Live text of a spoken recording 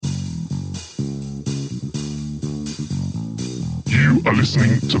are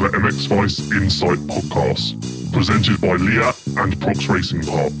listening to the MX Vice Insight podcast, presented by Liat and Prox Racing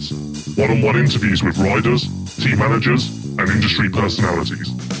Parts. One-on-one interviews with riders, team managers, and industry personalities.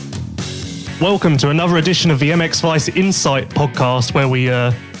 Welcome to another edition of the MX Vice Insight podcast, where we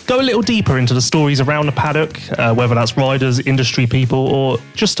go a little deeper into the stories around the paddock, whether that's riders, industry people, or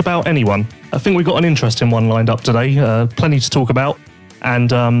just about anyone. I think we've got an interesting one lined up today, plenty to talk about.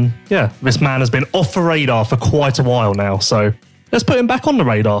 And this man has been off the radar for quite a while now, so let's put him back on the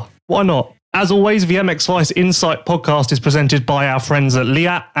radar. Why not? As always, the MX Vice Insight podcast is presented by our friends at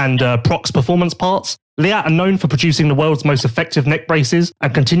Liat and Prox Performance Parts. Liat are known for producing the world's most effective neck braces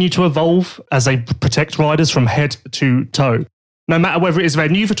and continue to evolve as they protect riders from head to toe. No matter whether it is their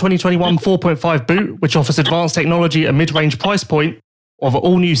new for 2021 4.5 boot, which offers advanced technology at a mid-range price point, or the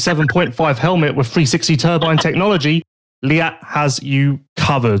all-new 7.5 helmet with 360 turbine technology, Liat has you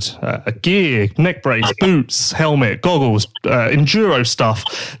covered. Gear, neck brace, boots, helmet, goggles, enduro stuff,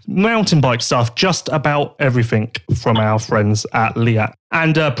 mountain bike stuff, just about everything from our friends at Liat.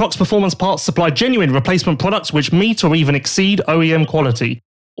 And Prox Performance Parts supply genuine replacement products which meet or even exceed OEM quality.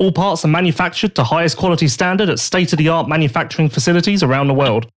 All parts are manufactured to highest quality standard at state-of-the-art manufacturing facilities around the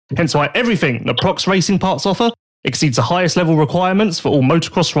world. Hence why everything that Prox Racing Parts offer exceeds the highest level requirements for all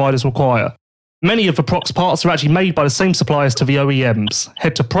motocross riders require. Many of the Prox parts are actually made by the same suppliers to the OEMs.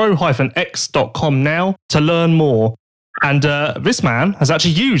 Head to pro-x.com now to learn more. And this man has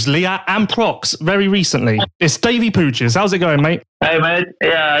actually used Liat and Prox very recently. It's Davey Pooches. How's it going, mate? Hey, mate.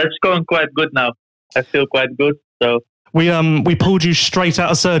 Yeah, it's going quite good now. I feel quite good. So we pulled you straight out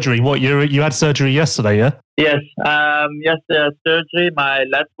of surgery. What, you had surgery yesterday, yeah? Yes. Yesterday I had surgery, my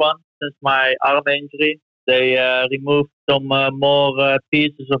last one since my arm injury. They removed some more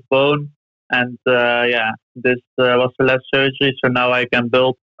pieces of bone. And this was the last surgery, so now I can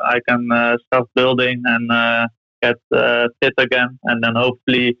start building and get fit again. And then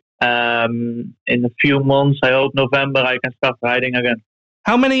hopefully in a few months, I hope November, I can start riding again.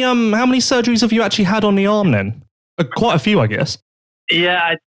 How many surgeries have you actually had on the arm then? Quite a few, I guess. Yeah,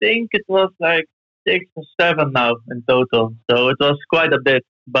 I think it was like 6 or 7 now in total. So it was quite a bit,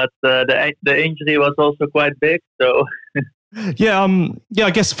 but the injury was also quite big, so... Yeah,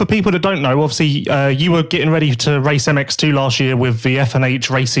 I guess for people that don't know, obviously you were getting ready to race MX2 last year with the F&H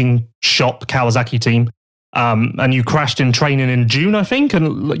Racing Shop Kawasaki team, and you crashed in training in June, I think,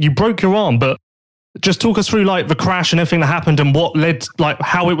 and you broke your arm. But just talk us through like the crash and everything that happened and what led, like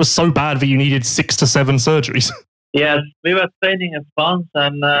how it was so bad that you needed 6 to 7 surgeries. Yes, we were training in France,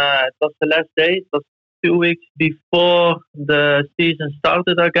 and it was the last day. It was 2 weeks before the season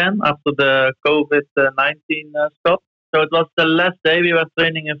started again after the COVID-19 stop. So it was the last day we were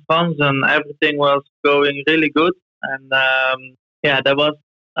training in France, and everything was going really good. And there was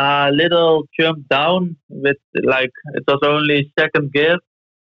a little jump down with it was only second gear,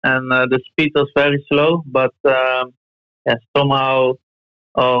 and the speed was very slow. But somehow,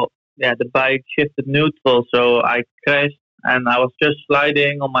 the bike shifted neutral, so I crashed, and I was just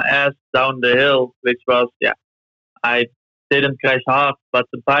sliding on my ass down the hill, which was I didn't crash hard, but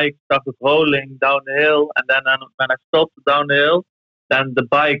the bike started rolling down the hill, and then when I stopped down the hill, then the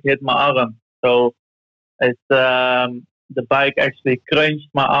bike hit my arm. So the bike actually crunched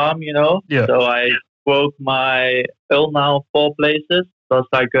my arm, Yeah. So I broke my ulna 4 places. It was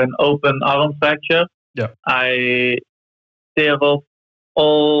like an open arm fracture. Yeah. I tear off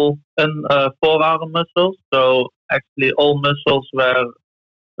all forearm muscles, so actually all muscles were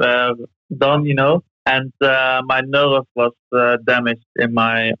done, and my nerve was damaged in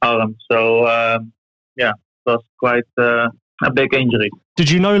my arm. So, it was quite a big injury. Did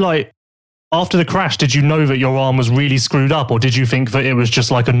you know, like, after the crash, did you know that your arm was really screwed up, or did you think that it was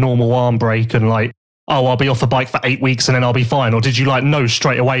just like a normal arm break and like, oh, I'll be off the bike for 8 weeks and then I'll be fine? Or did you like know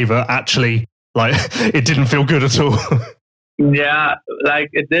straight away that actually, like, it didn't feel good at all? Yeah, like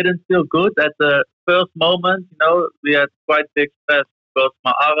it didn't feel good at the first moment. We had quite big stress because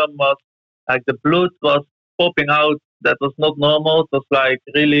my arm was like the blood was popping out. That was not normal. It was like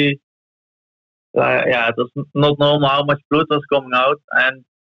really, it was not normal how much blood was coming out. And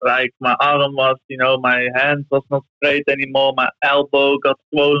like my arm was, my hand was not straight anymore. My elbow got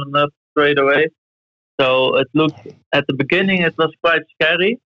swollen up straight away. So it looked, at the beginning, it was quite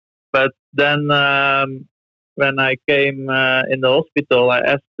scary. But then when I came in the hospital, I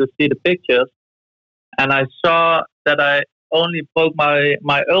asked to see the pictures. And I saw that I only broke my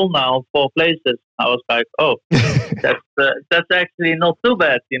ulna on 4 places. I was like, oh, that's actually not too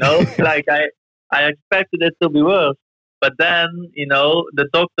bad, Like I expected it to be worse. But then, the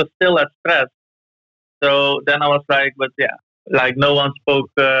doctor still had stress. So then I was like, but yeah, like no one spoke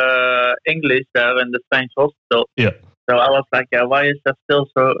English there in the French hospital. Yeah. So I was like, yeah, why is there still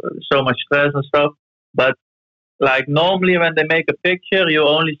so much stress and stuff? But like normally when they make a picture, you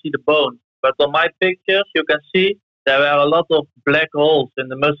only see the bones. But on my pictures, you can see there were a lot of black holes in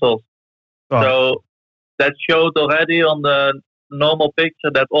the muscles. Right. So that showed already on the normal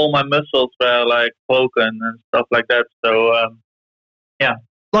picture that all my muscles were like broken and stuff like that. So yeah.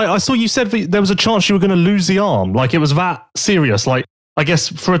 Like I saw you said that there was a chance you were going to lose the arm. Like it was that serious. Like I guess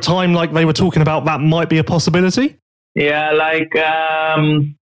for a time, like they were talking about that might be a possibility. Yeah, like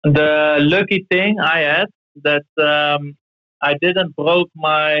the lucky thing I had that I didn't broke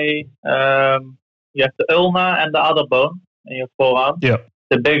my you have the ulna and the other bone in your forearm. Yeah,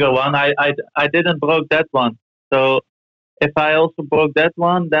 the bigger one. I didn't broke that one. So if I also broke that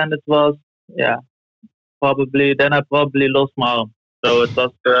one, then it was I probably lost my arm. So it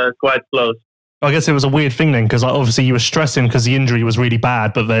was quite close. I guess it was a weird thing then, because like, obviously you were stressing because the injury was really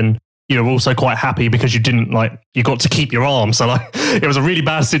bad, but then you were also quite happy because you got to keep your arm. So like it was a really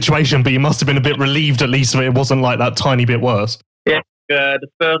bad situation, but you must have been a bit relieved at least that it wasn't like that tiny bit worse. Yeah, the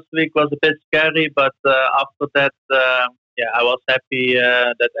first week was a bit scary, but after that, I was happy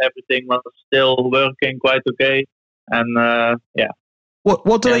that everything was still working quite okay. And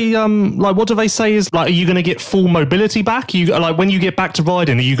What do they what do they say is like, are you going to get full mobility back? You like when you get back to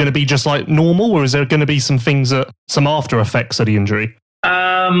riding, are you going to be just like normal, or is there going to be some after effects of the injury?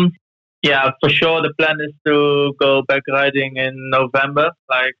 Yeah, for sure. The plan is to go back riding in November.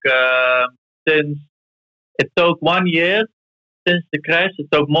 Like since it took 1 year since the crash,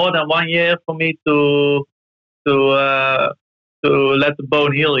 it took more than 1 year for me to let the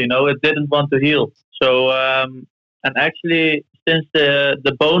bone heal. You know, it didn't want to heal. So and actually, since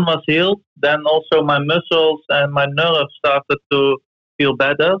the bone was healed, then also my muscles and my nerves started to feel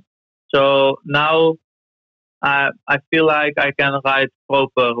better. So now I feel like I can ride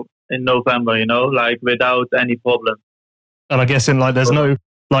proper in November, you know, like without any problem. And I guess there's no,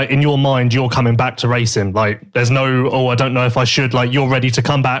 like in your mind, you're coming back to racing. Like there's no, I don't know if I should, like you're ready to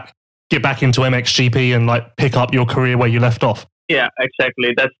come back, get back into MXGP and like pick up your career where you left off. Yeah,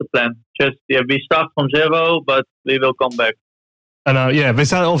 exactly. That's the plan. Just, we start from zero, but we will come back. And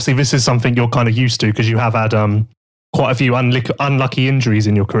this is something you're kind of used to because you have had quite a few unlucky injuries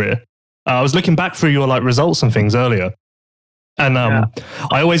in your career. I was looking back through your like results and things earlier. And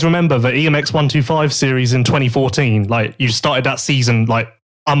I always remember the EMX 125 series in 2014. Like you started that season like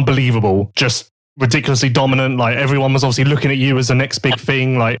unbelievable, just ridiculously dominant. Like everyone was obviously looking at you as the next big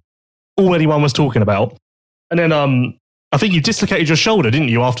thing. Like all anyone was talking about. And then I think you dislocated your shoulder, didn't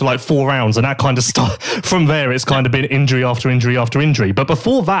you, after like 4 rounds, and that kind of stuff. From there, it's kind of been injury after injury after injury. But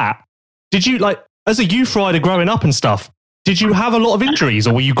before that, did you like as a youth rider growing up and stuff? Did you have a lot of injuries,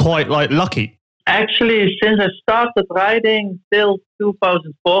 or were you quite like lucky? Actually, since I started riding till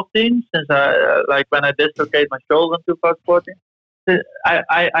 2014, since when I dislocated my shoulder in 2014,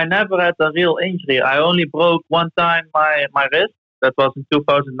 I never had a real injury. I only broke one time my wrist. That was in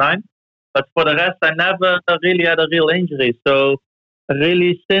 2009. But for the rest, I never really had a real injury. So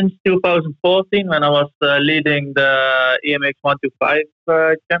really since 2014, when I was leading the EMX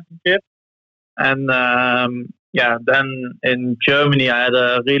 125 championship. And then in Germany, I had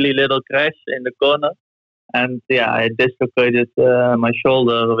a really little crash in the corner. And I dislocated my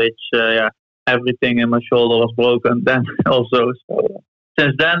shoulder, which everything in my shoulder was broken then also. So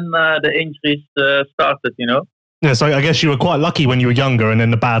since then, the injuries started, you know. Yeah, so I guess you were quite lucky when you were younger, and then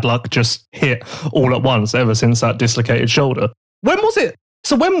the bad luck just hit all at once ever since that dislocated shoulder. When was it?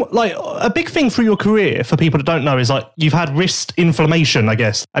 So when, like, a big thing through your career, for people that don't know, is like you've had wrist inflammation, I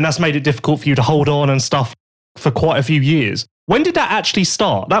guess, and that's made it difficult for you to hold on and stuff for quite a few years. When did that actually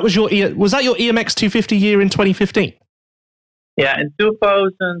start? That was was that your EMX 250 year in 2015? Yeah, in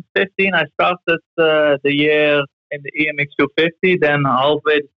 2015, I started the year in the EMX 250. Then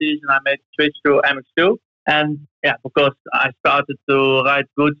halfway the season, I made a switch to MX2. And because I started to ride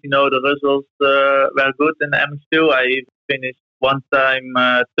good, you know, the results were good in the MX2. I even finished one time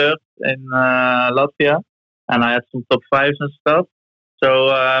third in Latvia, and I had some top 5s and stuff.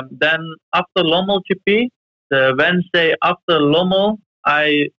 So then after Lommel GP, the Wednesday after Lommel,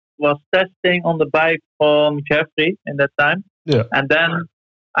 I was testing on the bike from Jeffrey in that time. Yeah. And then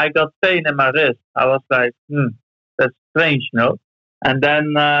I got pain in my wrist. I was like, that's strange, you know. And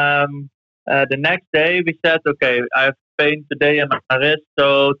then the next day we said, okay, I have pain today in my wrist,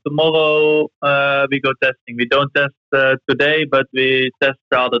 so tomorrow we go testing. We don't test today, but we test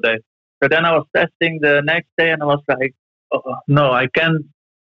the other day. So then I was testing the next day, and I was like, oh, no, I can't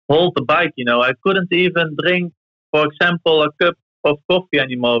hold the bike, you know. I couldn't even drink, for example, a cup of coffee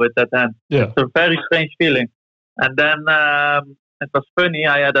anymore with that hand. Yeah. It's a very strange feeling. And then it was funny.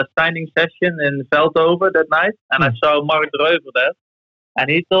 I had a signing session in Veldhoven that night, and I saw Mark Dreuver there. And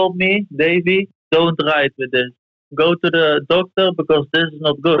he told me, Davey, don't ride with this. Go to the doctor because this is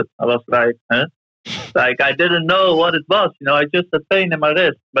not good. I was like, huh? Like, I didn't know what it was. I just had pain in my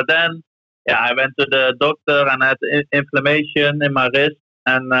wrist. But then, I went to the doctor and had inflammation in my wrist.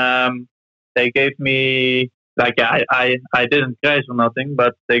 And they gave me, I didn't crash or nothing,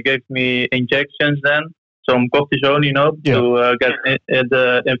 but they gave me injections then. Some cortisone, to get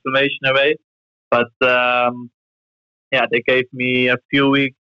the inflammation away. But, they gave me a few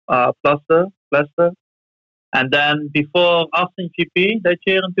weeks plaster. And then before Assen GP that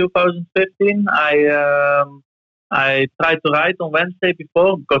year in 2015, I tried to ride on Wednesday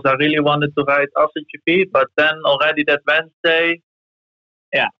before because I really wanted to ride Assen GP. But then already that Wednesday,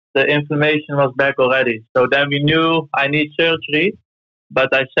 the inflammation was back already. So then we knew I need surgery.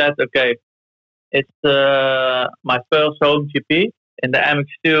 But I said, okay, it's my first home GP. In the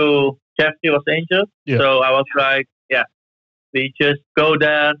MX2, Jeffrey was injured. Yeah. So I was like, we just go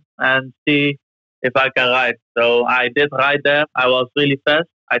there and see if I can ride. So I did ride there. I was really fast.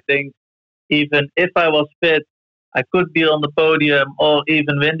 I think even if I was fit, I could be on the podium or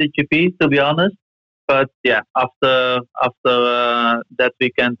even win the GP, to be honest. But after that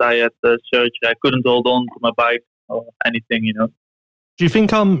weekend, I had surgery. I couldn't hold on to my bike or anything, Do you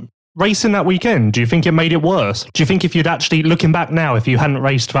think racing that weekend, do you think it made it worse? Do you think if you'd actually, looking back now, if you hadn't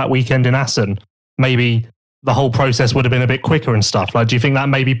raced that weekend in Assen, maybe the whole process would have been a bit quicker and stuff? Like, do you think that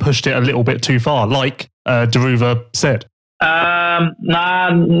maybe pushed it a little bit too far, like Dreuver said? Nah,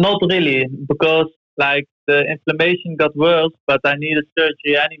 not really, because the inflammation got worse, but I needed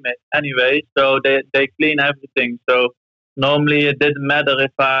surgery anyway, so they clean everything. So normally it didn't matter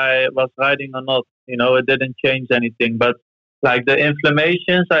if I was riding or not, it didn't change anything. But the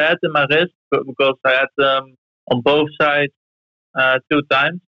inflammations I had in my wrist, because I had them on both sides 2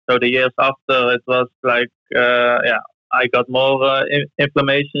 times. So the years after, it was I got more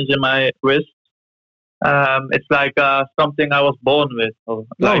inflammations in my wrist. It's something I was born with.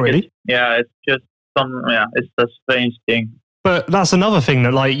 Really? It's just it's a strange thing. But that's another thing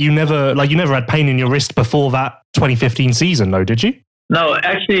that you never had pain in your wrist before that 2015 season, though, did you? No,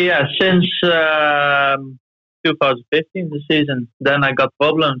 actually, since 2015 the season, then I got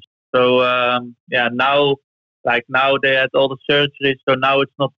problems. So now. Now they had all the surgery, so now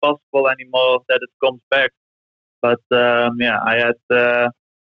it's not possible anymore that it comes back. But I had,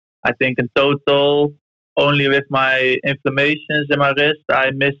 I think in total, only with my inflammations in my wrist,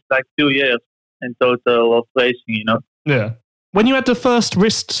 I missed 2 years in total of racing, Yeah. When you had the first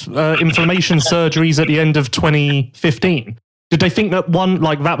wrist inflammation surgeries at the end of 2015, did they think that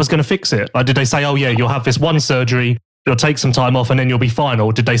that was going to fix it? Did they say, oh yeah, you'll have this one surgery, you'll take some time off and then you'll be fine?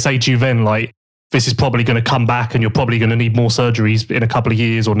 Or did they say to you then, this is probably going to come back and you're probably going to need more surgeries in a couple of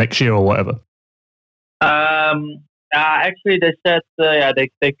years or next year or whatever? Actually, they said,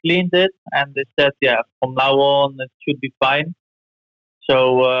 they cleaned it and they said, from now on it should be fine.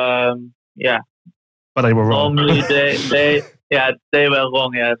 So, But they were wrong. Normally they were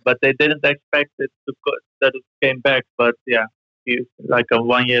wrong, but they didn't expect it that it came back. But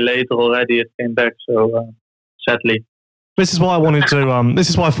 1 year later already it came back. So, sadly. This is why I wanted to. This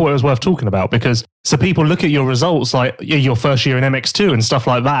is why I thought it was worth talking about, because so people look at your results, your first year in MX2 and stuff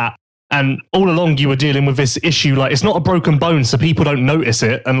like that, and all along you were dealing with this issue. It's not a broken bone, so people don't notice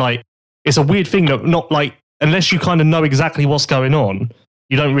it, and it's a weird thing that not unless you kind of know exactly what's going on,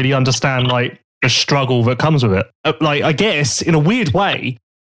 you don't really understand the struggle that comes with it. I guess in a weird way,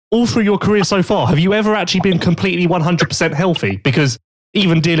 all through your career so far, have you ever actually been completely 100% healthy? Because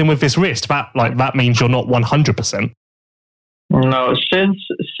even dealing with this wrist, that means you're not 100%. No, since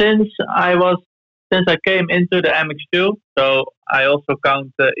I came into the MX2, so I also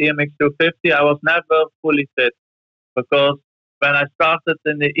count the EMX 250, I was never fully fit, because when I started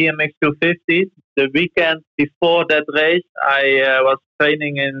in the EMX 250, the weekend before that race, I was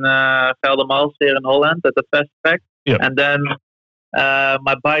training in Geldermalsen here in Holland at the fast track, and then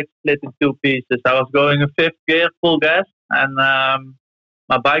my bike split in 2 pieces. I was going in 5th gear, full gas, and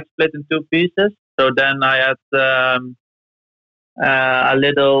my bike split in 2 pieces. So then I had a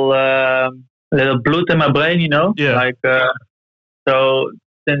little blood in my brain, so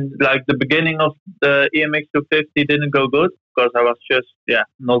since the beginning of the EMX 250 didn't go good, because I was just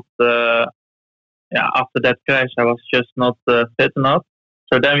not after that crash I was just not fit enough.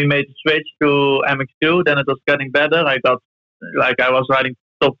 So then we made the switch to MX2. Then it was getting better. I got I was riding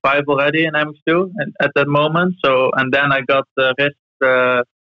top 5 already in MX2 and at that moment. So and then I got the wrist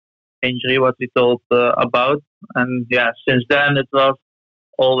injury, what we told about. And since then it was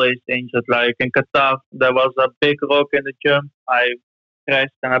always injured. Like in Qatar, there was a big rock in the jump. I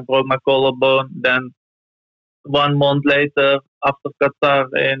crashed and I broke my collarbone. Then 1 month later, after Qatar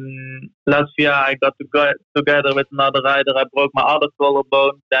in Latvia, I got to go together with another rider. I broke my other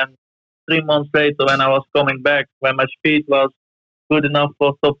collarbone. Then 3 months later, when I was coming back, when my speed was good enough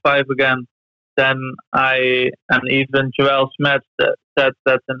for top 5 again, then and even Joel Smets said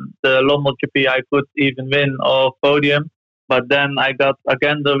that in the London GP I could even win or podium. But then I got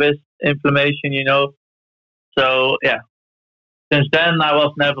again the wrist inflammation, So yeah, since then I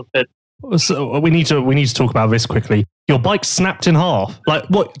was never fit. So we need to talk about this quickly. Your bike snapped in half. Like,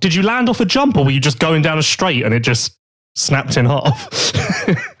 what? Did you land off a jump, or were you just going down a straight and it just snapped in half?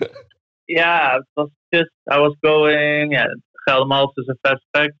 Yeah, it was just I was going. Yeah, Geldermalsen is a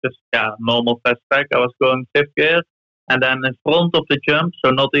fastback, just normal fastback. I was going 5th gear, and then in front of the jump.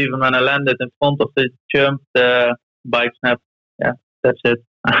 So not even when I landed in front of the jump, the bike snapped. Yeah, that's it.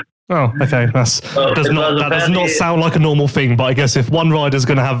 Oh, okay. That does not sound like a normal thing, but I guess if one rider's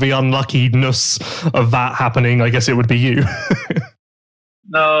going to have the unluckiness of that happening, I guess it would be you.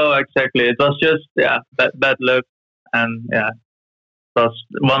 No, exactly. It was just bad luck, and it was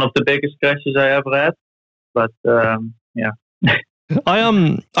one of the biggest crashes I ever had. But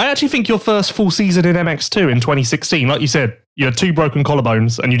I actually think your first full season in MX2 in 2016, like you said, you had 2 broken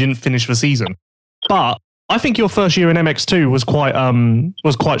collarbones and you didn't finish the season, but I think your first year in MX2 was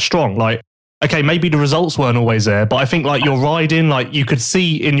quite strong. Like, okay, maybe the results weren't always there, but I think like your riding, like you could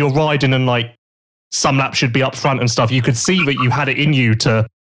see in your riding, and like some laps should be up front and stuff. You could see that you had it in you to,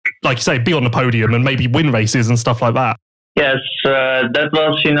 like you say, be on the podium and maybe win races and stuff like that. Yes, that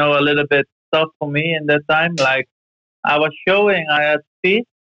was a little bit tough for me in that time. Like I was showing I had speed,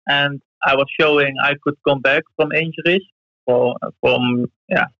 and I was showing I could come back from injuries, from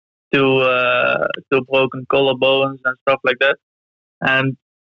two broken collarbones and stuff like that. And,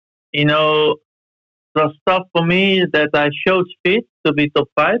 it was tough for me that I showed speed to be top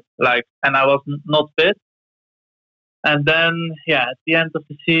 5, and I was not fit. And then, at the end of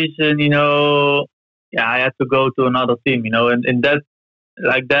the season, I had to go to another team, and in that,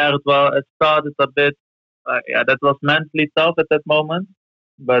 it started a bit, that was mentally tough at that moment.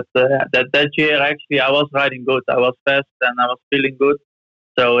 But that year, actually, I was riding good. I was fast and I was feeling good.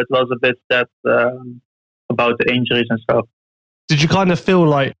 So it was a bit sad about the injuries and stuff. Did you kind of feel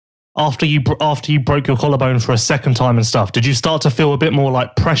like after you broke your collarbone for a second time and stuff, did you start to feel a bit more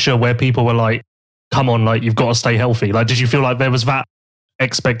like pressure where people were like, come on, like you've got to stay healthy? Like, did you feel like there was that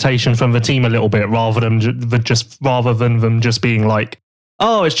expectation from the team a little bit rather than them just being like,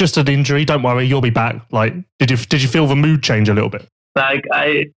 oh, it's just an injury, don't worry, you'll be back? Like, did you feel the mood change a little bit? Like,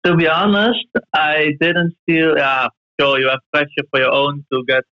 to be honest, I didn't feel, sure, you have pressure for your own to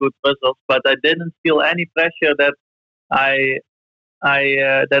get good results, but I didn't feel any pressure that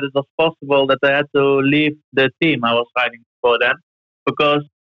that it was possible that I had to leave the team I was riding for then, because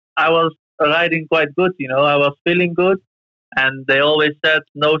I was riding quite good, I was feeling good, and they always said,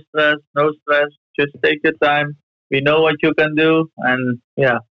 no stress, just take your time, we know what you can do, and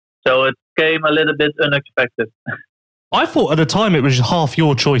so it came a little bit unexpected. I thought at the time it was half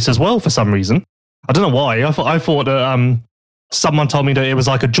your choice as well for some reason. I don't know why. I thought that someone told me that it was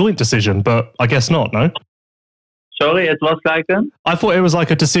like a joint decision, but I guess not, no? Sorry, it was like I thought it was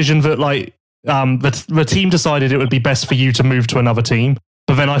like a decision that like the team decided it would be best for you to move to another team,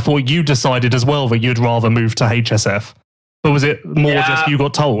 but then I thought you decided as well that you'd rather move to HSF. But was it more just you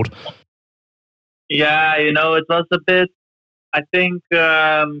got told? Yeah, it was a bit, I think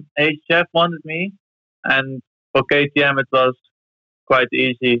HSF wanted me, and for KTM it was quite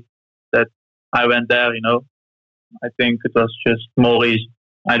easy that I went there, I think it was just more easy.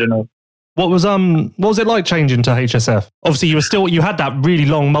 I don't know. What was it like changing to HSF? Obviously you had that really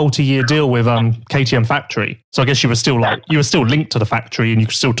long multi-year deal with KTM factory. So I guess you were still linked to the factory and you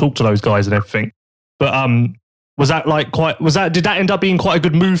could still talk to those guys and everything. But did that end up being quite a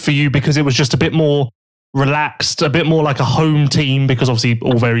good move for you because it was just a bit more relaxed, a bit more like a home team, because obviously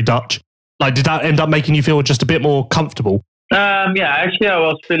all very Dutch? Like, did that end up making you feel just a bit more comfortable? Actually, I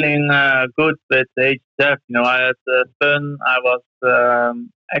was feeling good with HSF. I had fun. I was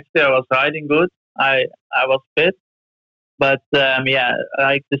riding good. I was fit. But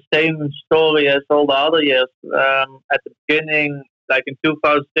like the same story as all the other years. At the beginning, like in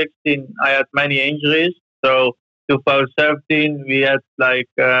 2016, I had many injuries. So 2017, we had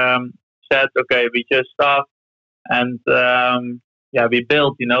said, okay, we just stop, and we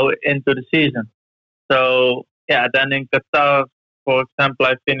built, into the season. So then in Qatar, for example,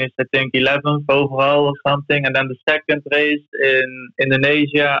 I finished, I think, 11th overall or something. And then the second race in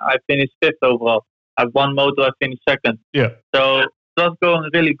Indonesia, I finished 5th overall. I had one motor, I finished 2nd. Yeah. So was going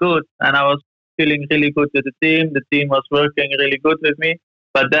really good, and I was feeling really good with the team. The team was working really good with me.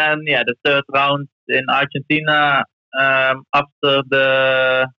 But then, the third round in Argentina, after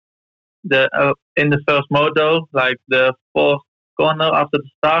the in the first moto, like the fourth corner after the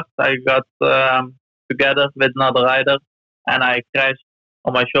start, I got together with another rider, and I crashed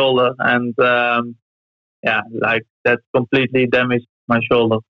on my shoulder, and like that completely damaged my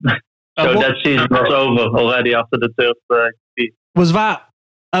shoulder. So that season was over already after the third GP. Was that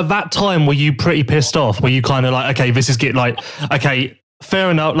at that time? Were you pretty pissed off? Were you kind of like, okay, this is getting like, okay,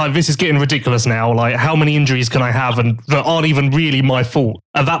 fair enough, like this is getting ridiculous now. Like, how many injuries can I have and that aren't even really my fault?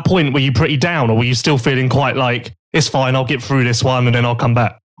 At that point, were you pretty down, or were you still feeling quite like, it's fine, I'll get through this one and then I'll come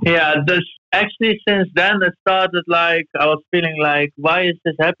back? Yeah, actually since then it started like I was feeling like, why is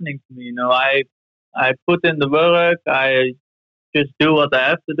this happening to me? I put in the work, I just do what I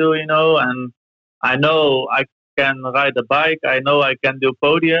have to do, and I know I can ride a bike, I know I can do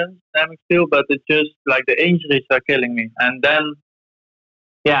podiums, still, but it's just like the injuries are killing me. And then,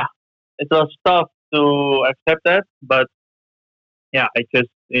 it was tough to accept that, but I just,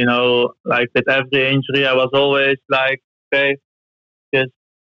 like with every injury, I was always like, okay, just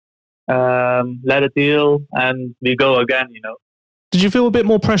let it heal and we go again, Did you feel a bit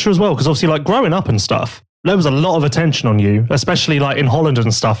more pressure as well? Because obviously, like growing up and stuff, there was a lot of attention on you, especially like in Holland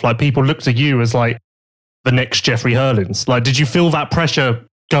and stuff. Like people looked at you as like the next Jeffrey Herlings. Like, did you feel that pressure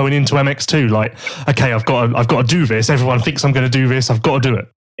going into MX2? Like, okay, I've got to do this. Everyone thinks I'm going to do this. I've got to do it.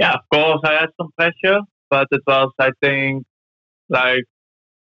 Yeah, of course, I had some pressure, but it was, I think, like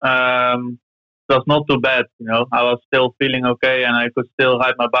it was not too bad. I was still feeling okay, and I could still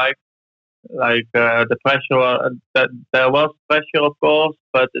ride my bike. Like the pressure, there was pressure, of course,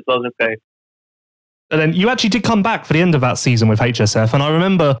 but it was okay. And then you actually did come back for the end of that season with HSF, and I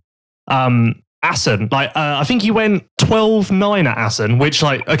remember Assen. Like I think you went 12-9 at Assen, which,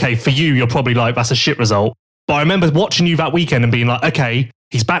 like, okay, for you, you're probably like, that's a shit result. But I remember watching you that weekend and being like, okay,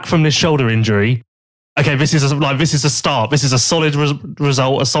 he's back from this shoulder injury. Okay, this is a start. This is a solid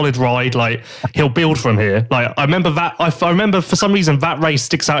result, a solid ride. Like, he'll build from here. Like, I remember that. I remember for some reason that race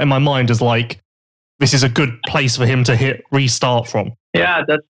sticks out in my mind as like, this is a good place for him to restart from. Yeah,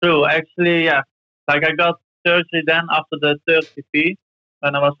 that's true. Actually, yeah. Like, I got surgery then after the third GP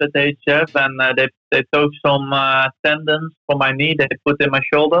when I was at HF, and they took some tendons from my knee they put in my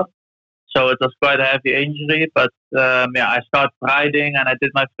shoulder. So it was quite a heavy injury. But I started riding, and I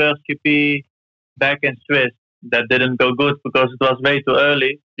did my first GP back in Swiss. That didn't go good because it was way too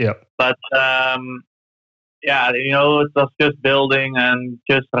early. Yeah. But it was just building and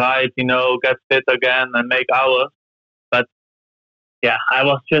just ride, get fit again and make hours. But I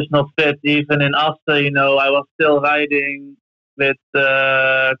was just not fit. Even in Aster, I was still riding with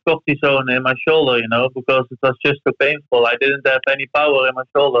cortisone in my shoulder, because it was just so painful. I didn't have any power in my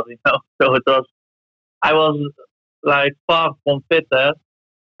shoulder, So I was like far from fit there.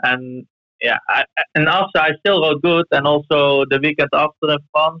 And and after I still rode good, and also the weekend after in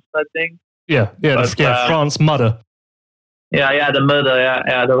France, I think. France Mudder. The Mudder,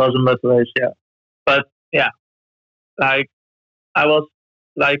 there was a mud race, But like I was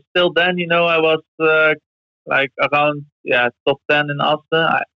like still then, I was like around top 10 in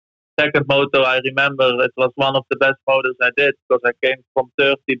Aster. Second moto, I remember it was one of the best motos I did because I came from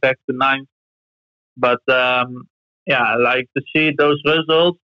 30 back to 9th. But like to see those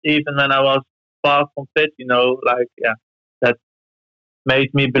results, even when I was far from fit, that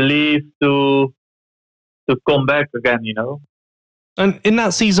made me believe to come back again, And in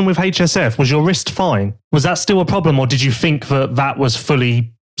that season with HSF, was your wrist fine? Was that still a problem, or did you think that was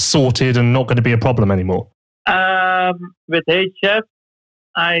fully sorted and not going to be a problem anymore? With HF,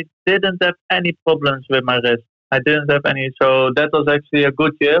 I didn't have any problems with my wrist. I didn't have any, so that was actually a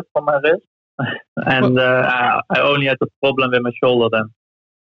good year for my wrist. And I only had a problem with my shoulder then.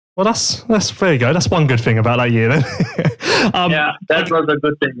 Well, that's there you go. That's one good thing about that year then. That was a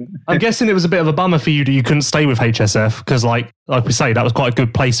good thing. I'm guessing it was a bit of a bummer for you that you couldn't stay with HSF because, like we say, that was quite a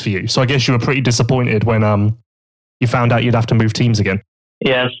good place for you. So I guess you were pretty disappointed when you found out you'd have to move teams again.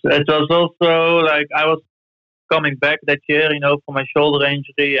 Yes, it was also like I was coming back that year, for my shoulder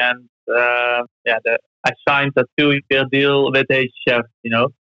injury, and I signed a 2-year deal with HSF,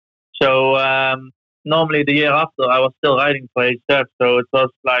 So normally the year after I was still riding for HSF, so it was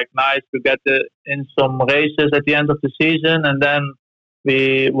like nice to get in some races at the end of the season, and then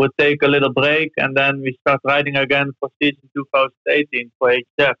we would take a little break, and then we start riding again for season 2018 for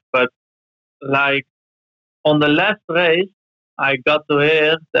HSF. But like on the last race, I got to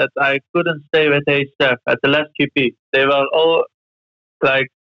hear that I couldn't stay with HSF at the last GP. They were all like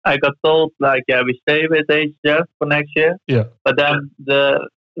I got told like, yeah, we stay with HGF for next year. Yeah. But then the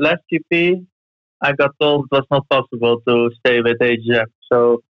last GP, I got told it was not possible to stay with HGF.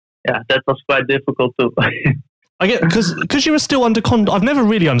 So yeah, that was quite difficult too. I get because you were still under I've never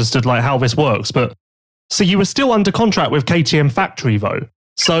really understood like how this works, but so you were still under contract with KTM Factory though.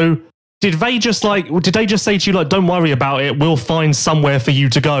 So did they just say to you like, don't worry about it, we'll find somewhere for you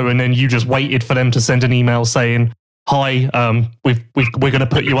to go, and then you just waited for them to send an email saying, hi, we're going to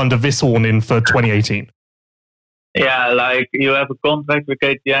put you under this awning for 2018? Yeah, like you have a contract with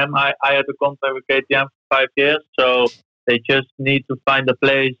KTM. I had a contract with KTM for 5 years, so they just need to find a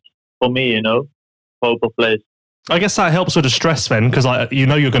place for me, proper place. I guess that helps with the stress then, because you're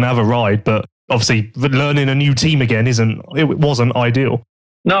going to have a ride, but obviously learning a new team again wasn't ideal.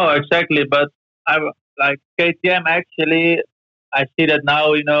 No, exactly. But I like KTM. Actually, I see that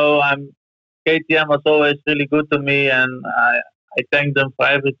now. KTM was always really good to me, and I thank them for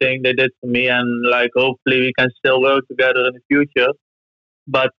everything they did for me. And like, hopefully, we can still work together in the future.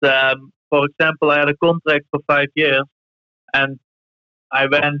 But for example, I had a contract for 5 years, and I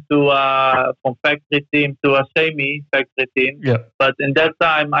went to from factory team to a semi-factory team. Yeah. But in that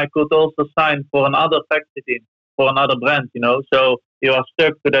time, I could also sign for another factory team, for another brand, So you are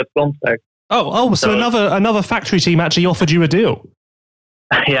stuck to that contract. So another factory team actually offered you a deal?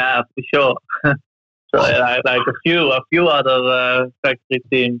 Yeah, for sure. So like a few other factory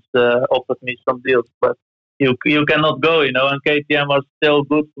teams offered me some deals, but you cannot go, And KTM was still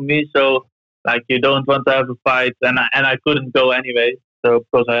good for me, so like you don't want to have a fight, and I couldn't go anyway. So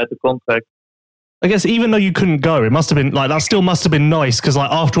because I had the contract. I guess even though you couldn't go, it must have been like that. Still must have been nice because like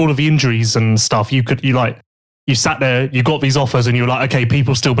after all of the injuries and stuff, you sat there, you got these offers, and you were like, okay,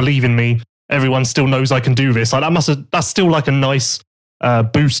 people still believe in me. Everyone still knows I can do this. Like that's still like a nice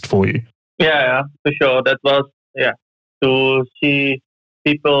boost for you. Yeah, for sure. That was to see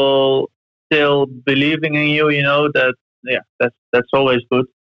people still believing in you. That's always good.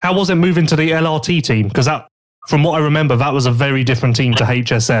 How was it moving to the LRT team? Because that, from what I remember, that was a very different team to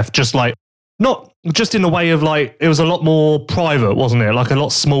HSF. Just like, not just in the way of like, it was a lot more private, wasn't it? Like a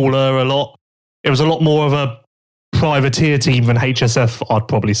lot smaller, it was a lot more of a privateer team than HSF, I'd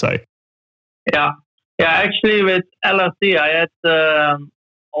probably say. Yeah. Actually, with LRT, I had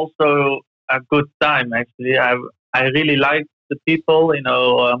also a good time. Actually, I really liked the people.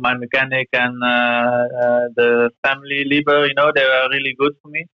 My mechanic and the family leader. They were really good for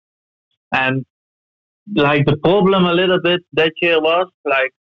me. And like the problem a little bit that year was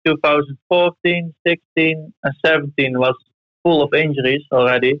like 2014, 16, and 17 was full of injuries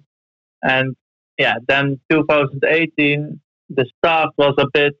already. And then 2018, the start was a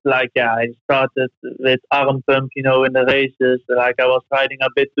bit like, I started with arm pump, in the races. Like I was riding a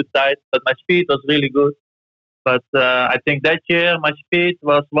bit too tight, but my speed was really good. But I think that year my speed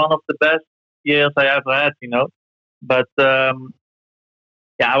was one of the best years I ever had, But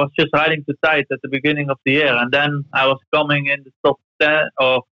I was just riding too tight at the beginning of the year. And then I was coming in the top 10,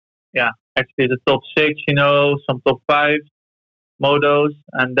 or actually the top 6, some top 5 modos.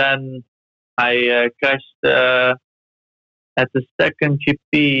 And then I crashed at the second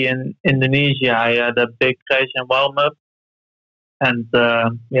GP in Indonesia. I had a big crash in warm-up. And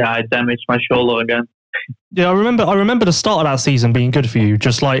I damaged my shoulder again. Yeah, I remember the start of that season being good for you.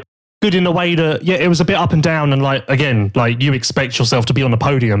 Just like, good in a way that, it was a bit up and down, and like, again, like you expect yourself to be on the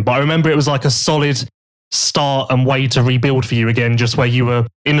podium, but I remember it was like a solid start and way to rebuild for you again, just where you were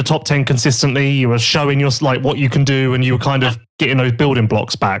in the top 10 consistently, you were showing what you can do, and you were kind of getting those building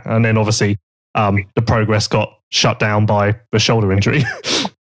blocks back. And then obviously the progress got shut down by the shoulder injury.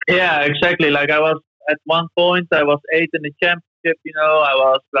 Yeah, exactly. Like I was at one point, I was 8th in the championship, I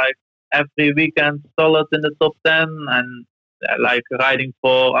was like every weekend solid in the top 10, and like riding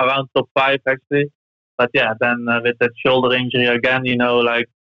for around top 5 actually. But then with that shoulder injury again,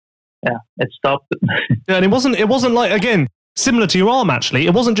 it stopped. Yeah, and it wasn't like, again, similar to your arm actually.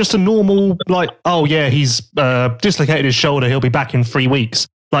 It wasn't just a normal like, oh yeah, he's dislocated his shoulder, he'll be back in 3 weeks.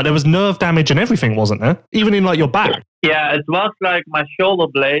 Like there was nerve damage and everything, wasn't there? Even in like your back. Yeah, it was like my shoulder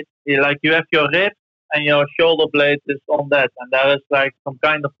blade. Like you have your rib and your shoulder blade is on that, and there is like some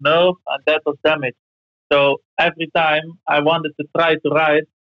kind of nerve, and that was damaged. So every time I wanted to try to ride,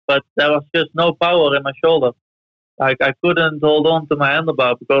 but there was just no power in my shoulder. Like I couldn't hold on to my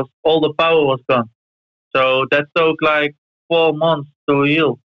handlebar because all the power was gone. So that took like 4 months to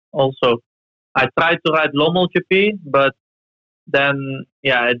heal also. I tried to ride Lommel GP, but then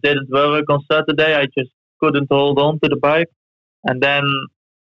it didn't work on Saturday. I just couldn't hold on to the bike. And then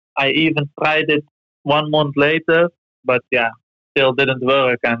I even tried it 1 month later, but still didn't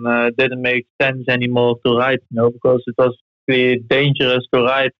work, and didn't make sense anymore to ride, because it was actually dangerous to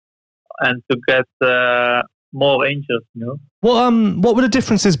ride and to get more injured, you know. What were the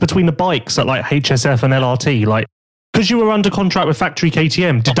differences between the bikes at like HSF and LRT? Like, because you were under contract with Factory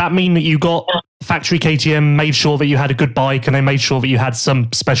KTM, did that mean that you got Factory KTM made sure that you had a good bike and they made sure that you had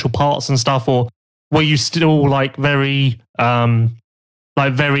some special parts and stuff, or were you still like very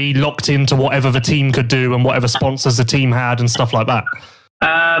locked into whatever the team could do and whatever sponsors the team had and stuff like that?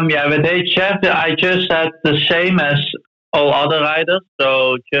 With HF, I just had the same as all other riders.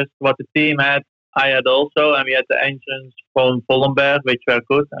 So just what the team had, I had also, and we had the engines from Vollenberg, which were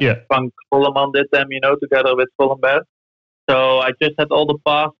good. Yeah. Frank Volleman did them, together with Vollenberg. So I just had all the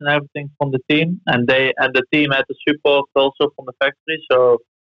parts and everything from the team, and the team had the support also from the factory. So,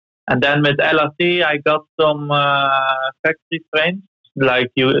 and then with LRT, I got some factory frames,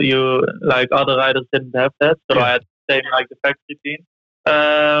 like you like other riders didn't have that. So I had the same like the factory team.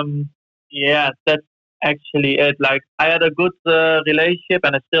 That's actually it. Like I had a good relationship,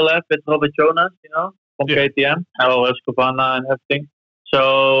 and I still have with Robert Jonas, from KTM, or Husqvarna and everything.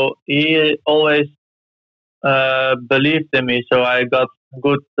 So he always believed in me. So I got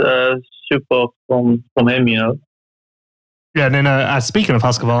good support from him, Yeah, and then speaking of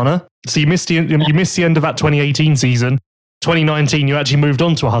Husqvarna, so you missed the end of that 2018 season. 2019, you actually moved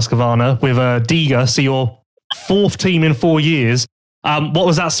on to a Husqvarna with Diga, so your fourth team in 4 years. What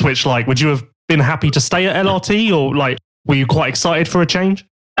was that switch like? Would you have been happy to stay at LRT, or like were you quite excited for a change?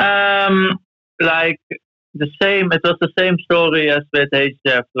 Like the same. It was the same story as with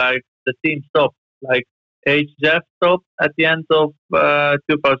HF. Like the team stopped. Like HF stopped at the end of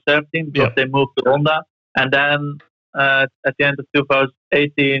 2017 because they moved to Honda, and then at the end of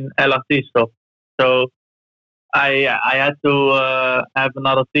 2018, LRT stopped. So I had to have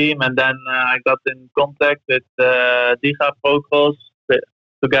another team, and then I got in contact with Diga Procross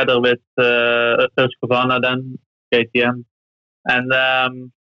together with Husqvarna, then KTM, and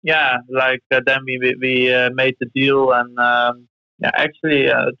then we made the deal, and actually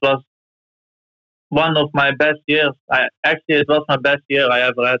it was one of my best years. It was my best year I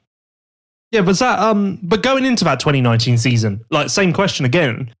ever had. Yeah, was that but going into that 2019 season, like same question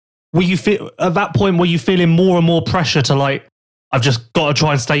again. Were you at that point? Were you feeling more and more pressure to like, I've just got to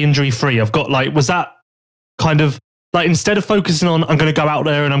try and stay injury free? I've got like, was that kind of like instead of focusing on I'm going to go out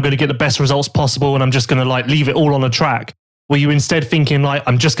there and I'm going to get the best results possible and I'm just going to like leave it all on a track? Were you instead thinking like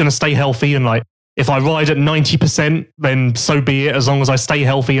I'm just going to stay healthy and like if I ride at 90%, then so be it. As long as I stay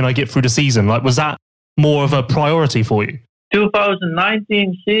healthy and I get through the season, like was that more of a priority for you?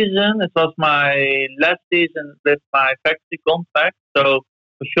 2019 season, it was my last season with my factory contract, so.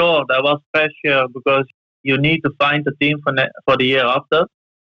 For sure, there was pressure because you need to find a team for the year after.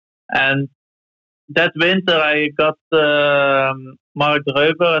 And that winter, I got Mark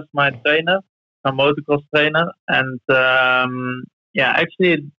Reuber as my trainer, a motocross trainer. And that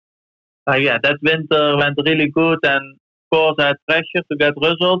winter went really good. And of course, I had pressure to get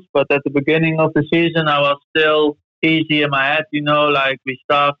results. But at the beginning of the season, I was still easy in my head, like we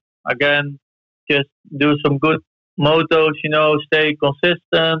start again, just do some good motos, stay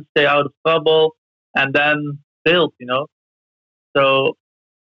consistent, stay out of trouble, and then build, So,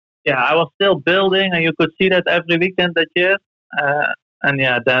 I was still building, and you could see that every weekend that year.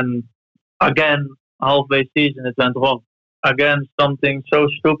 Then again, halfway season, it went wrong. Again, something so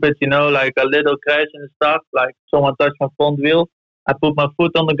stupid, like a little crash and stuff, like someone touched my front wheel. I put my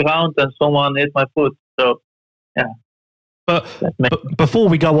foot on the ground, and someone hit my foot. So, yeah. But before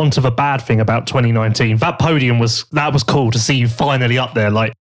we go on to the bad thing about 2019, that podium was cool to see you finally up there.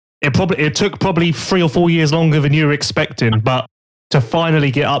 Like it took probably 3 or 4 years longer than you were expecting, but to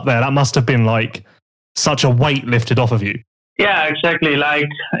finally get up there, that must have been like such a weight lifted off of you. Yeah, exactly. Like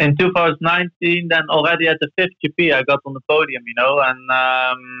in 2019, then already at the 5th GP, I got on the podium, and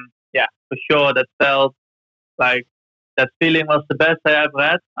for sure that felt like that feeling was the best I ever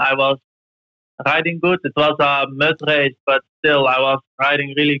had. I was riding good. It was a mud race, but still I was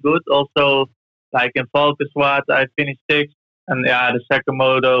riding really good. Also, like in Valkenswaard, I finished 6th, and the second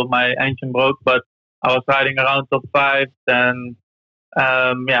moto my engine broke, but I was riding around top 5. Then,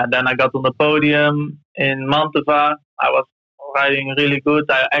 then I got on the podium in Mantova. I was riding really good.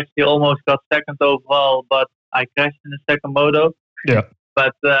 I actually almost got 2nd overall, but I crashed in the second moto. Yeah.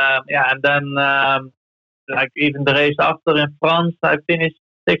 But and then like even the race after in France, I finished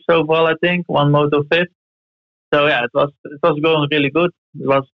 6th overall, I think, one moto 5th. So it was going really good.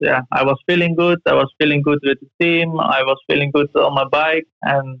 I was feeling good. I was feeling good with the team. I was feeling good on my bike,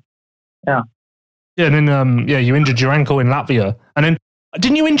 and yeah. Yeah, and then you injured your ankle in Latvia, and then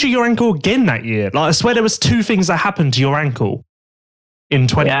didn't you injure your ankle again that year? Like I swear there was 2 things that happened to your ankle in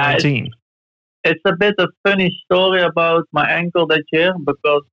 2019. it's a bit of funny story about my ankle that year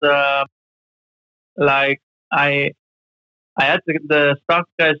because like I had the start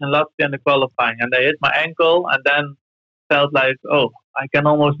race in Latvia in the qualifying, and I hit my ankle, and then felt like, oh, I can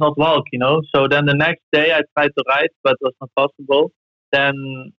almost not walk, you know. So then the next day I tried to ride, but it was not possible.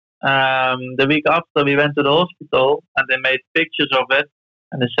 Then the week after we went to the hospital, and they made pictures of it,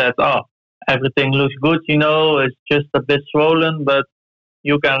 and they said, oh, everything looks good, you know. It's just a bit swollen, but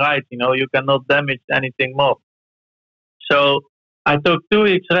you can ride, you know. You cannot damage anything more. So I took 2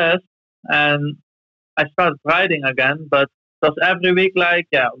 weeks rest, and I started riding again, but it was every week like,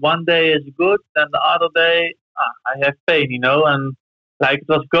 yeah, one day is good, then the other day I have pain, you know, and like it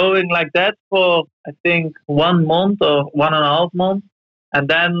was going like that for I think 1 month or 1.5 months, and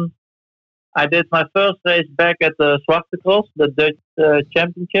then I did my first race back at the Zwarte Cross, the Dutch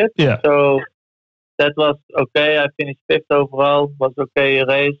championship. Yeah. So that was okay. I finished 5th overall. Was okay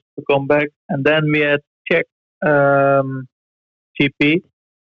race to come back, and then we had Czech GP.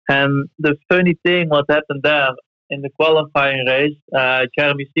 And the funny thing, what happened there in the qualifying race,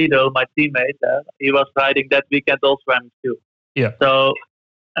 Jeremy Sido, my teammate there, he was riding that weekend also MX2. Yeah. So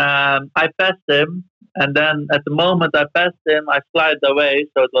I passed him, and then at the moment I passed him, I slid away,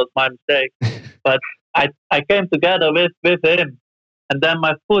 so it was my mistake. But I came together with him, and then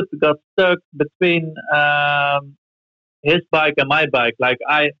my foot got stuck between his bike and my bike. Like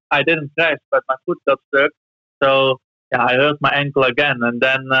I didn't crash, but my foot got stuck. So yeah, I hurt my ankle again, and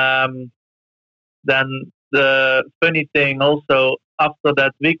then the funny thing also after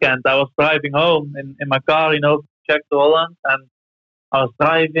that weekend, I was driving home in my car, you know, Czech to Holland, and I was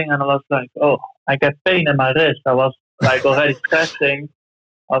driving and I was like, oh, I get pain in my wrist. I was like already stressing.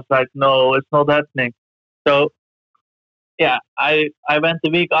 I was like, no, it's not happening. So yeah, I went the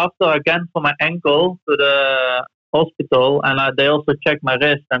week after again for my ankle to the hospital, and they also checked my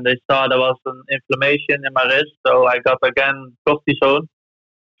wrist, and they saw there was an inflammation in my wrist. So I got again cortisone,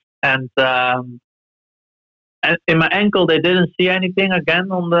 and in my ankle they didn't see anything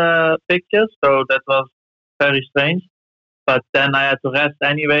again on the pictures, so that was very strange. But then I had to rest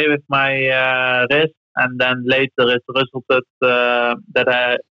anyway with my wrist, and then later it resulted that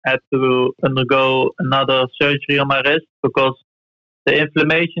I had to undergo another surgery on my wrist because the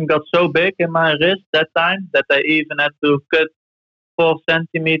inflammation got so big in my wrist that time that I even had to cut 4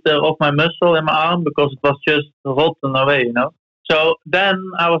 centimeters of my muscle in my arm because it was just rotten away, you know. So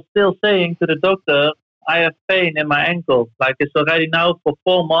then I was still saying to the doctor, I have pain in my ankle. Like it's already now for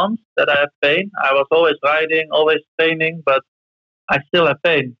 4 months that I have pain. I was always riding, always training, but I still have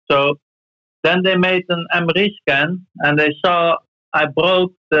pain. So then they made an MRI scan and they saw I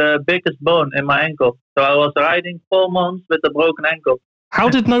broke the biggest bone in my ankle. So I was riding 4 months with a broken ankle. How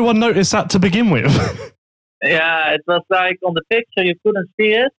did no one notice that to begin with? Yeah, it was like on the picture you couldn't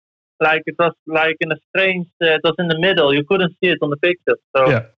see it. Like it was like in a strange, it was in the middle. You couldn't see it on the picture. So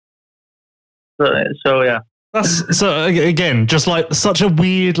yeah. So yeah. That's so again, just like such a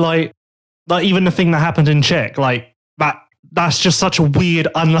weird, like even the thing that happened in Czech, like that's just such a weird,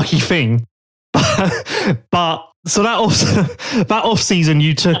 unlucky thing. But so that off season,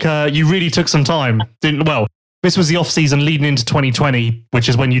 you really took some time, didn't? Well, this was the off season leading into 2020, which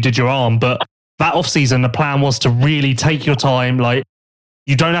is when you did your arm. But that off season, the plan was to really take your time. Like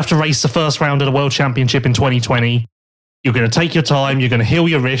you don't have to race the first round of the World Championship in 2020. You're going to take your time. You're going to heal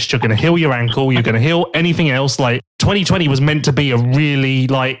your wrist. You're going to heal your ankle. You're going to heal anything else. Like 2020 was meant to be a really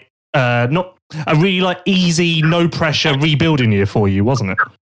easy, no pressure rebuilding year for you, wasn't it?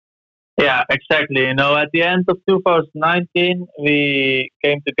 Yeah, exactly. You know, at the end of 2019, we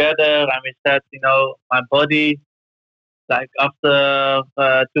came together and we said, you know, my body, like after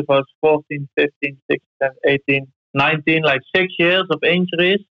 2014, 15, 16, 18, 19, like 6 years of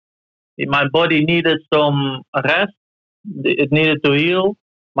injuries, my body needed some rest. It needed to heal.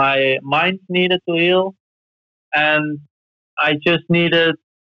 My mind needed to heal. And I just needed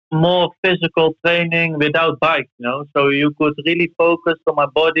more physical training without bike, you know, so you could really focus on my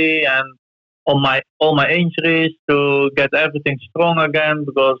body and on all my injuries to get everything strong again,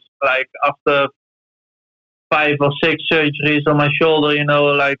 because like after 5 or 6 surgeries on my shoulder, you know,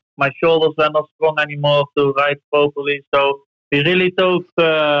 like my shoulders were not strong anymore to ride properly. So we really took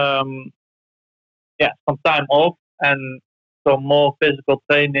some time off and some more physical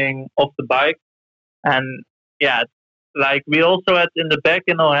training off the bike. And yeah, like we also had in the back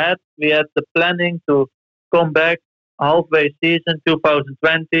in our head, we had the planning to come back halfway season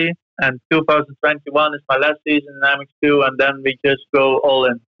 2020, and 2021 is my last season in MX2, and then we just go all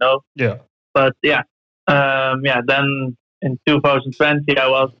in, you know? Yeah. But then in 2020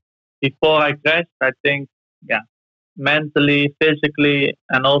 before I crashed, I think, mentally, physically,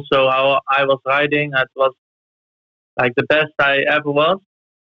 and also how I was riding. It was like the best I ever was.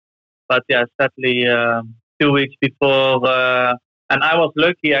 But yeah, sadly, 2 weeks before, and I was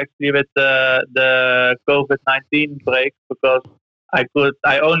lucky actually with the COVID-19 break because I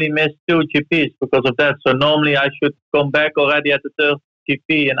only missed 2 GPs because of that. So normally I should come back already at the third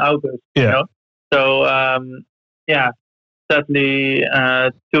GP in August. Yeah. You know? So yeah, sadly,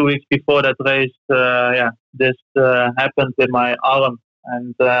 2 weeks before that race, this happened with my arm,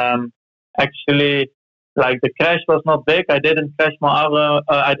 and actually, like the crash was not big. I didn't crash my arm.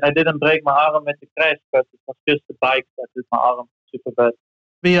 I didn't break my arm with the crash, but it was just the bike that hit my arm super bad.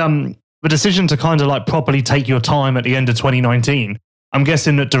 The decision to kind of like properly take your time at the end of 2019. I'm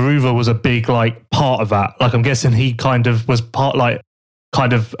guessing that Daruva was a big like part of that. Like I'm guessing he kind of was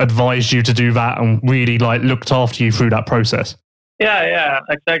kind of advised you to do that and really like looked after you through that process. Yeah,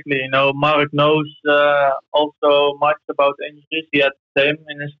 exactly. You know, Mark knows also much about injuries. He had the same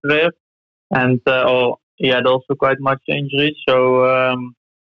in his career, and he had also quite much injuries. So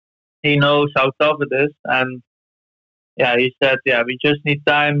he knows how tough it is. And yeah, he said, we just need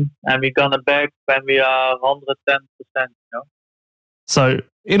time, and we're gonna back when we are 110%. You know. So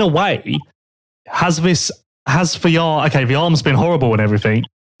in a way, the arm's been horrible and everything,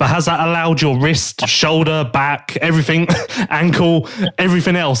 but has that allowed your wrist, shoulder, back, everything, ankle,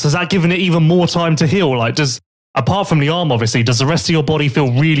 everything else? Has that given it even more time to heal? Like, apart from the arm, obviously, does the rest of your body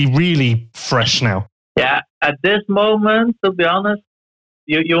feel really, really fresh now? Yeah, at this moment, to be honest,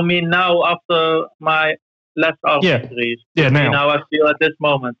 you mean now after my left arm injuries? Yeah, now. How I feel at this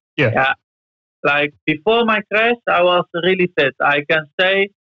moment. Yeah. Like before my crash, I was really fit. I can say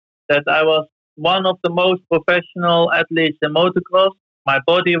that I was one of the most professional athletes in motocross. My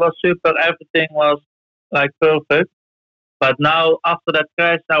body was super. Everything was like perfect. But now after that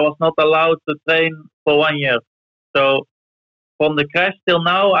crash, I was not allowed to train for 1 year. So from the crash till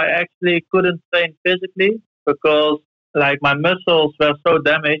now, I actually couldn't train physically because like my muscles were so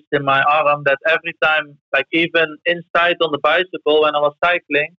damaged in my arm that every time, like even inside on the bicycle when I was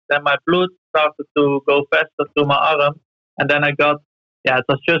cycling, then my blood started to go faster to my arm, and then it was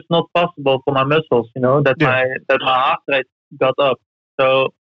just not possible for my muscles, you know, that my heart rate got up.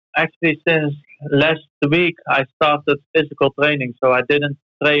 So actually since last week I started physical training, so I didn't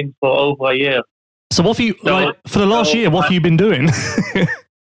train for over a year. So what have you, for the last year, what have you been doing?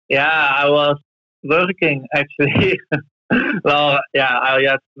 I was working actually. Well, I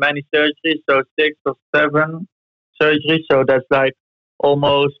had many surgeries, so 6 or 7 surgeries. So that's like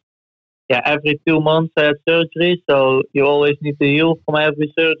almost every 2 months I had surgery. So you always need to heal from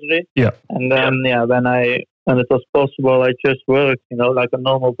every surgery. Yeah. And then when it was possible, I just worked, you know, like a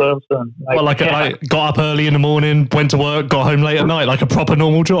normal person. Like got up early in the morning, went to work, got home late at night, like a proper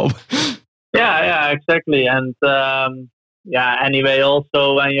normal job. Yeah, exactly. And anyway,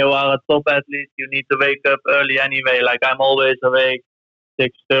 also when you are a top athlete, you need to wake up early anyway. Like I'm always awake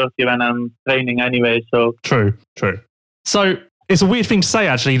 6:30 when I'm training anyway. So True. So it's a weird thing to say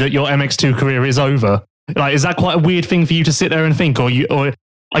actually that your MX2 career is over. Like, is that quite a weird thing for you to sit there and think, or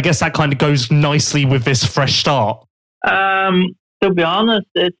I guess that kind of goes nicely with this fresh start? To be honest,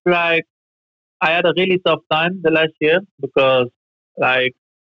 it's like I had a really tough time the last year because like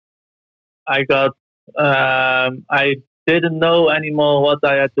I didn't know anymore what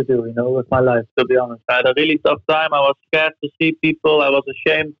I had to do, you know, with my life, to be honest. I had a really tough time. I was scared to see people. I was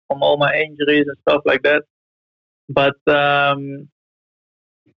ashamed from all my injuries and stuff like that. But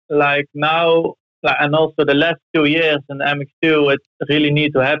like now, and also the last 2 years in MX2, it really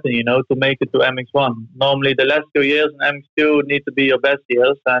need to happen, you know, to make it to MX1. Normally the last 2 years in MX2 need to be your best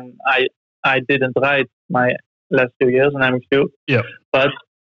years, and I didn't ride my last 2 years in MX2. Yeah. But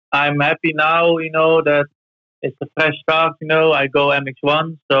I'm happy now, you know, that it's a fresh start, you know. I go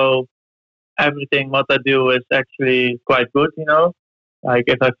MX1, so everything what I do is actually quite good, you know. Like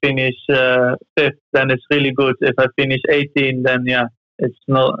if I finish 5th, then it's really good. If I finish 18, then it's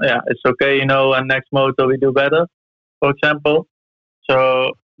okay, you know. And next moto we do better, for example.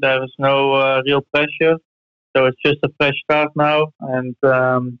 So there is no real pressure. So it's just a fresh start now, and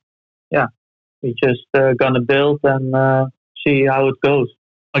we just gonna build and see how it goes.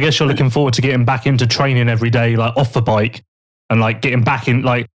 I guess you're looking forward to getting back into training every day, like off the bike, and like getting back in,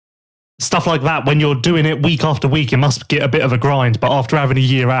 like stuff like that. When you're doing it week after week, it must get a bit of a grind. But after having a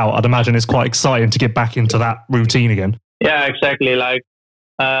year out, I'd imagine it's quite exciting to get back into that routine again. Yeah, exactly. Like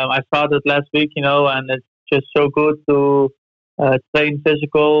I started last week, you know, and it's just so good to train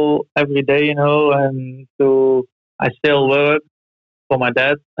physical every day, you know, and I still work for my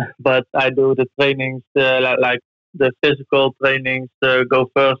dad, but I do the trainings like the physical trainings go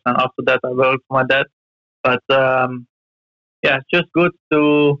first, and after that I work for my dad. But it's just good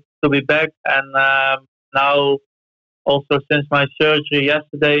to be back. And now also since my surgery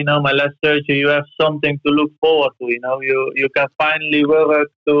yesterday, my last surgery, you have something to look forward to. You can finally work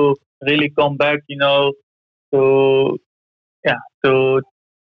to really come back. To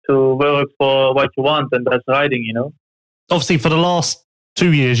to work for what you want, and that's riding. Obviously, for the last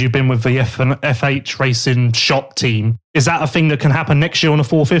 2 years, you've been with the FH Racing shop team. Is that a thing that can happen next year on a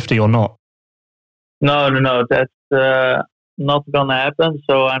 450 or not? No. That's not gonna happen.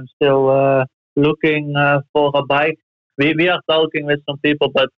 So I'm still looking for a bike. We are talking with some people,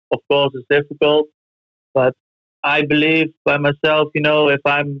 but of course it's difficult. But I believe by myself, if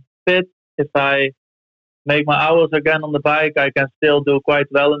I'm fit, if I make my hours again on the bike, I can still do quite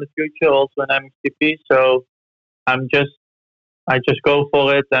well in the future, also in MXGP. So I just go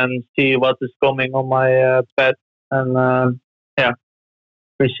for it and see what is coming on my path, and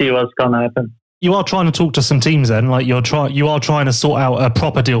we see what's gonna happen. You are trying to talk to some teams then, like you are trying to sort out a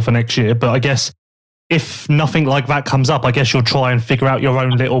proper deal for next year. But I guess if nothing like that comes up, I guess you'll try and figure out your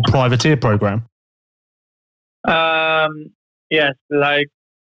own little privateer program. Yes, like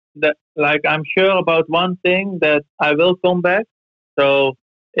I'm sure about one thing, that I will come back. So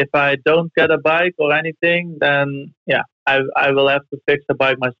if I don't get a bike or anything, then I will have to fix the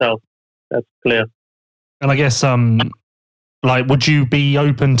bike myself. That's clear. And I guess would you be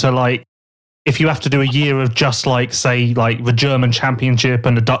open to if you have to do a year of just say the German Championship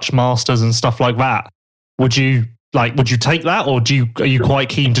and the Dutch Masters and stuff like that, would you take that, or are you quite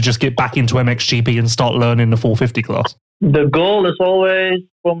keen to just get back into MXGP and start learning the 450 class? The goal is always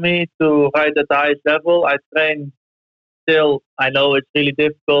for me to ride at the highest level. I train still. I know it's really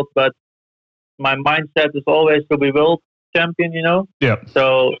difficult, but my mindset is always to be world champion. Yeah.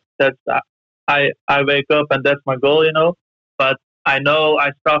 So that's I wake up and that's my goal. But I know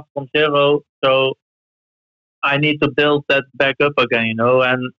I start from zero, so I need to build that back up again.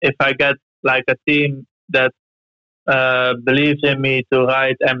 And if I get a team that believes in me to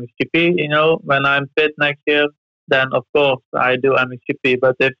ride MXGP, when I'm fit next year, then of course I do MXGP.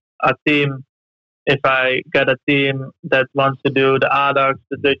 But if I get a team that wants to do the ADAX,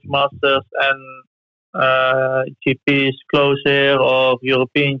 the Dutch Masters, and GPs close here, or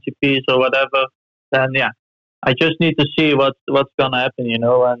European GPs or whatever, then I just need to see what's gonna happen,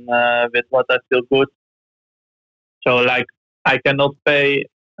 and with what I feel good. So I cannot pay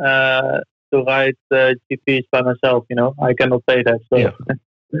to ride GPs by myself, I cannot pay that. So. Yeah.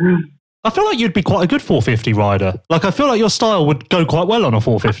 I feel like you'd be quite a good 450 rider. I feel like your style would go quite well on a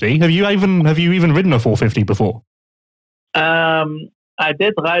 450. Have you even ridden a 450 before? I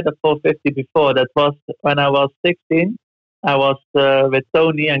did ride a 450 before. That was when I was 16. I was with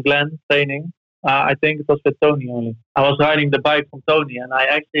Tony and Glenn training. I think it was with Tony only. I was riding the bike from Tony, and I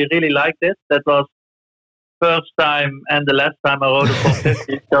actually really liked it. That was first time and the last time I rode a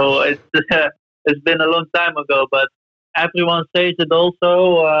 450. So it's been a long time ago, but everyone says it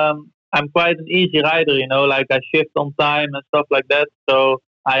also. I'm quite an easy rider, I shift on time and stuff like that. So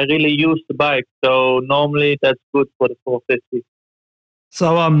I really use the bike. So normally that's good for the 450.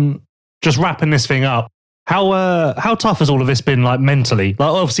 So just wrapping this thing up, how tough has all of this been mentally?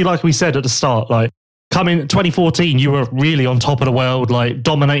 Obviously, like we said at the start, coming 2014, you were really on top of the world,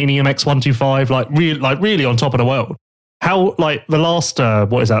 dominating EMX 125, really on top of the world. How the last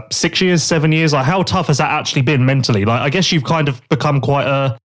 6 years, 7 years, how tough has that actually been mentally? I guess you've kind of become quite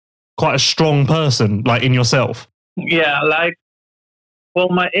a strong person in yourself. Yeah, for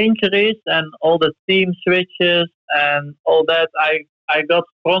my injuries and all the team switches and all that, I got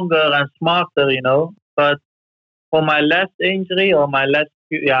stronger and smarter, But for my last injury, or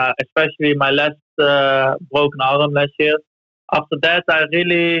especially my last broken arm last year, after that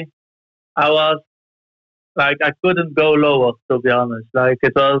I was I couldn't go lower, to be honest.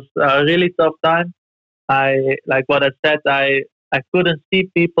 It was a really tough time. What I said, I couldn't see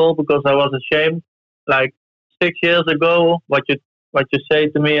people because I was ashamed. 6 years ago, what you say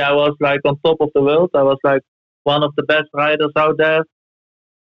to me, I was on top of the world. I was one of the best riders out there.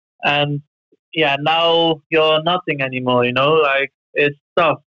 And now you're nothing anymore, it's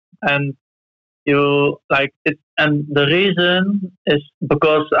tough. And you it, and the reason is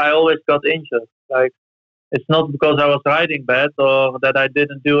because I always got injured. It's not because I was riding bad or that I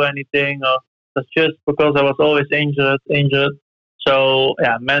didn't do anything, or it's just because I was always injured. So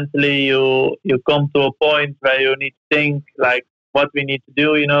mentally you come to a point where you need to think what we need to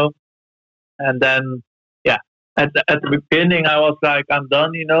do, and then at the beginning I was I'm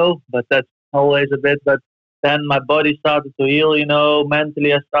done, but that's always a bit. But then my body started to heal,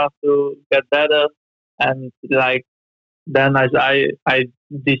 mentally I started to get better, and then I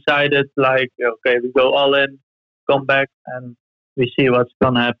decided like, okay, we go all in, come back, and we see what's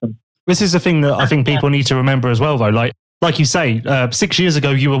gonna happen. This is the thing that I think people need to remember as well, though. Like you say, 6 years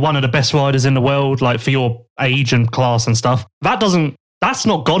ago, you were one of the best riders in the world, like for your age and class and stuff. That's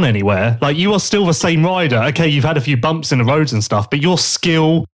not gone anywhere. Like, you are still the same rider. Okay, you've had a few bumps in the roads and stuff, but your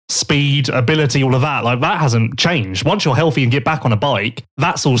skill, speed, ability, all of that, like, that hasn't changed. Once you're healthy and get back on a bike,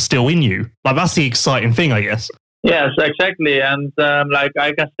 that's all still in you. Like, that's the exciting thing, I guess. Yes, exactly. And like,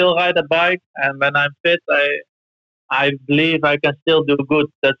 I can still ride a bike, and when I'm fit, I believe I can still do good.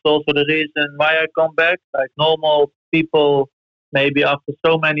 That's also the reason why I come back. Like, normal people, maybe after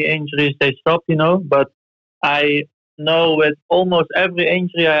so many injuries, they stop, but I know with almost every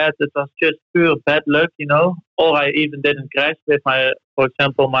injury I had, it was just pure bad luck, or I even didn't crash with for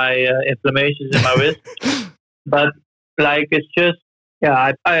example, my inflammations in my wrist. But like, it's just,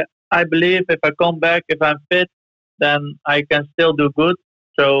 I believe if I come back, if I'm fit, then I can still do good.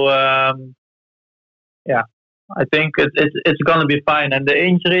 So, I think it's going to be fine. And the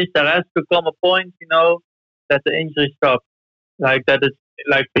injuries, there has to come a point, that the injury stops. Like, that is,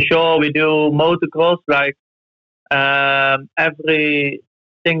 like, for sure, we do motocross, like, every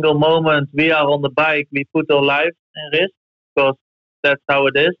single moment we are on the bike, we put our lives in risk, because that's how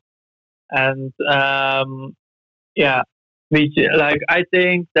it is. And, I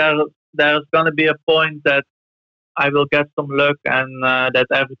think there's going to be a point that I will get some luck, and that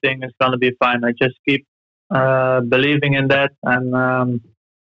everything is going to be fine. I just keep believing in that, and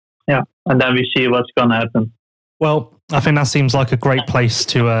then we see what's going to happen. Well, I think that seems like a great place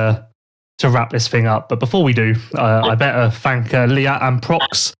to wrap this thing up. But before we do, I better thank Liat and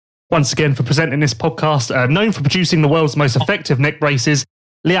Prox once again for presenting this podcast. Known for producing the world's most effective neck braces,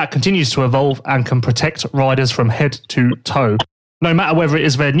 Liat continues to evolve and can protect riders from head to toe. No matter whether it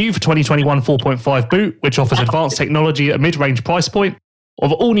is their new for 2021 4.5 boot, which offers advanced technology at a mid-range price point, or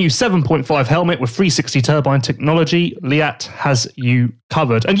the all-new 7.5 helmet with 360 turbine technology, Liat has you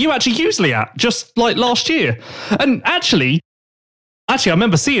covered. And you actually used Liat just like last year. And actually, I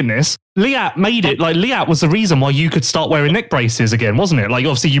remember seeing this. Liat made it, like, Liat was the reason why you could start wearing neck braces again, wasn't it? Like,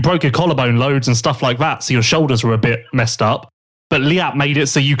 obviously you broke your collarbone loads and stuff like that, so your shoulders were a bit messed up. But Liat made it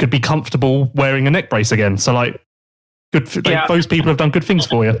so you could be comfortable wearing a neck brace again. So, like, those people have done good things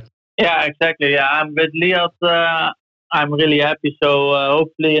for you. Yeah, exactly. Yeah, I'm with Liat. I'm really happy. So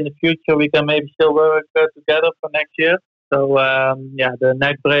hopefully in the future we can maybe still work together for next year. So the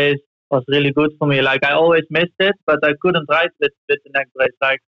neck brace was really good for me. Like, I always missed it, but I couldn't ride with the neck brace.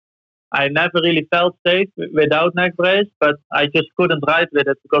 Like, I never really felt safe without neck brace, but I just couldn't ride with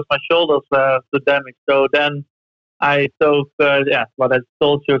it because my shoulders were too damaged. So then I took, what I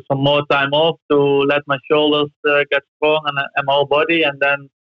told you, some more time off to let my shoulders get strong and my whole body. And then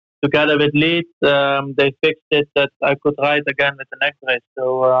together with Lead, they fixed it that I could ride again with the neck brace.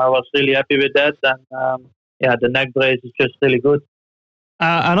 So I was really happy with that. And the neck brace is just really good.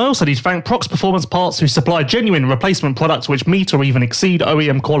 And I also need to thank Prox Performance Parts, who supply genuine replacement products which meet or even exceed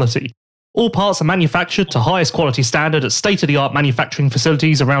OEM quality. All parts are manufactured to highest quality standard at state-of-the-art manufacturing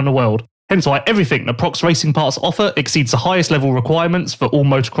facilities around the world. Hence why everything that Prox Racing Parts offer exceeds the highest level requirements for all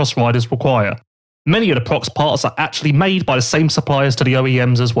motocross riders require. Many of the Prox parts are actually made by the same suppliers to the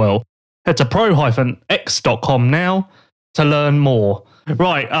OEMs as well. Head to pro-x.com now to learn more.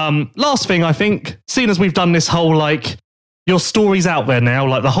 Right, last thing, I think, seeing as we've done this whole, like, your story's out there now,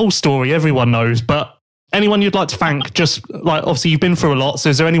 like the whole story, everyone knows, but anyone you'd like to thank, just, like, obviously you've been through a lot, so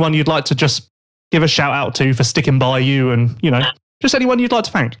is there anyone you'd like to just give a shout out to for sticking by you and, just anyone you'd like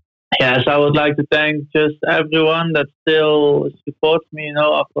to thank? Yes, I would like to thank just everyone that still supports me,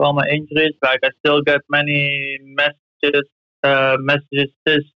 after all my injuries. Like, I still get many messages on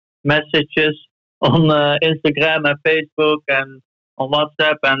Instagram and Facebook and on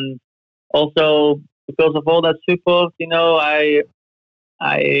WhatsApp, and also because of all that support,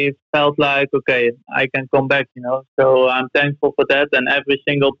 I felt like, okay, I can come back, So I'm thankful for that, and every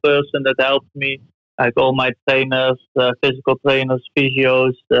single person that helped me, like all my trainers, physical trainers,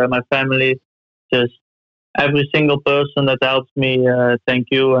 physios, my family, just every single person that helps me, thank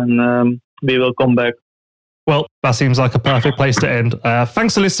you, and we will come back. Well, that seems like a perfect place to end.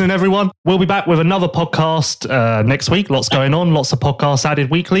 Thanks for listening, everyone. We'll be back with another podcast next week. Lots going on, lots of podcasts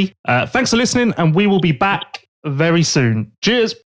added weekly. Thanks for listening, and we will be back very soon. Cheers.